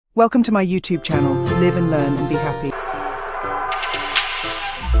Welcome to my YouTube channel, Live and Learn and Be Happy.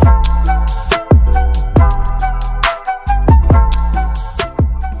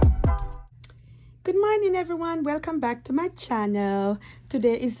 Good morning everyone, welcome back to my channel.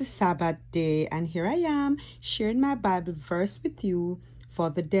 Today is the Sabbath day and here I am sharing my Bible verse with you for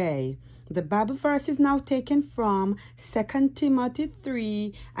the day. The Bible verse is now taken from 2 Timothy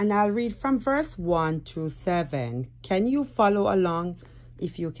 3 and I'll read from verse 1 through 7. Can you follow along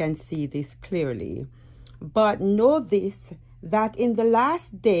if you can see this clearly? But know this, that in the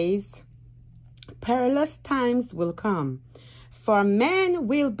last days perilous times will come. For men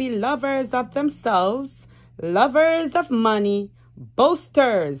will be lovers of themselves, lovers of money,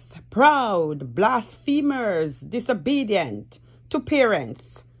 boasters, proud, blasphemers, disobedient to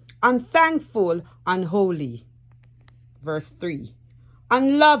parents, unthankful, unholy. Verse 3.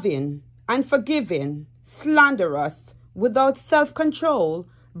 Unloving, unforgiving, slanderous, without self-control,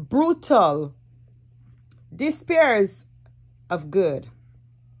 brutal, despairs of good,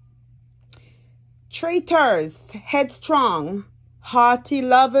 traitors, headstrong, haughty,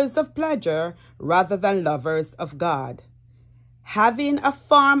 lovers of pleasure rather than lovers of God, having a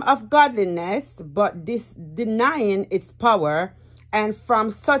form of godliness but denying its power, and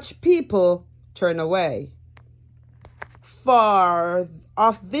from such people turn away. For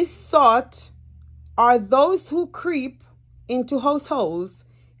of this sort are those who creep into households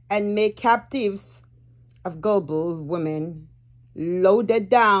and make captives of gullible women, loaded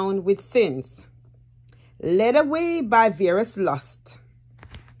down with sins, led away by various lusts,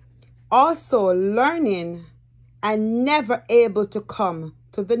 also learning and never able to come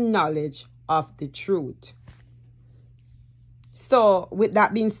to the knowledge of the truth. So with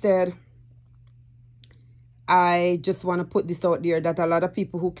that being said, I just want to put this out there that a lot of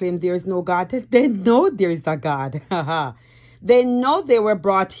people who claim there is no God, they know there is a God. They know they were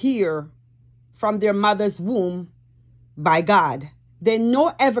brought here from their mother's womb by God. They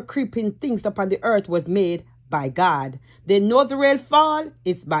know every creeping things upon the earth was made by God. They know the rain fall,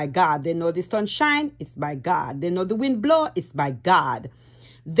 it's by God. They know the sunshine, it's by God. They know the wind blow, it's by God.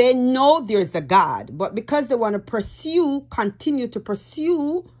 They know there's a God. But because they want to continue to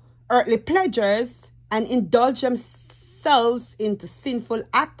pursue earthly pleasures and indulge themselves into sinful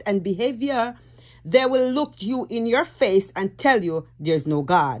act and behavior, they will look you in your face and tell you there's no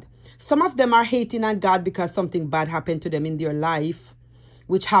God. Some of them are hating on God because something bad happened to them in their life,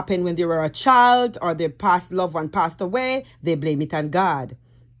 which happened when they were a child or their past loved one passed away. They blame it on God.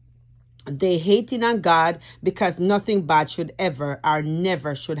 They hating on God because nothing bad should ever or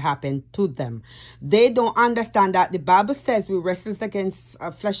never should happen to them. They don't understand that the Bible says we wrestle against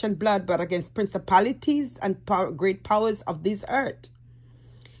flesh and blood, but against principalities and great powers of this earth.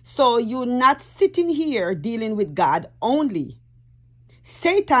 So you're not sitting here dealing with God only.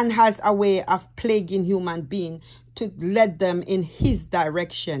 Satan has a way of plaguing human beings to lead them in his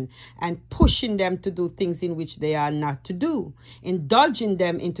direction and pushing them to do things in which they are not to do, indulging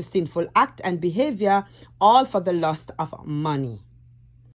them into sinful act and behavior, all for the lust of money.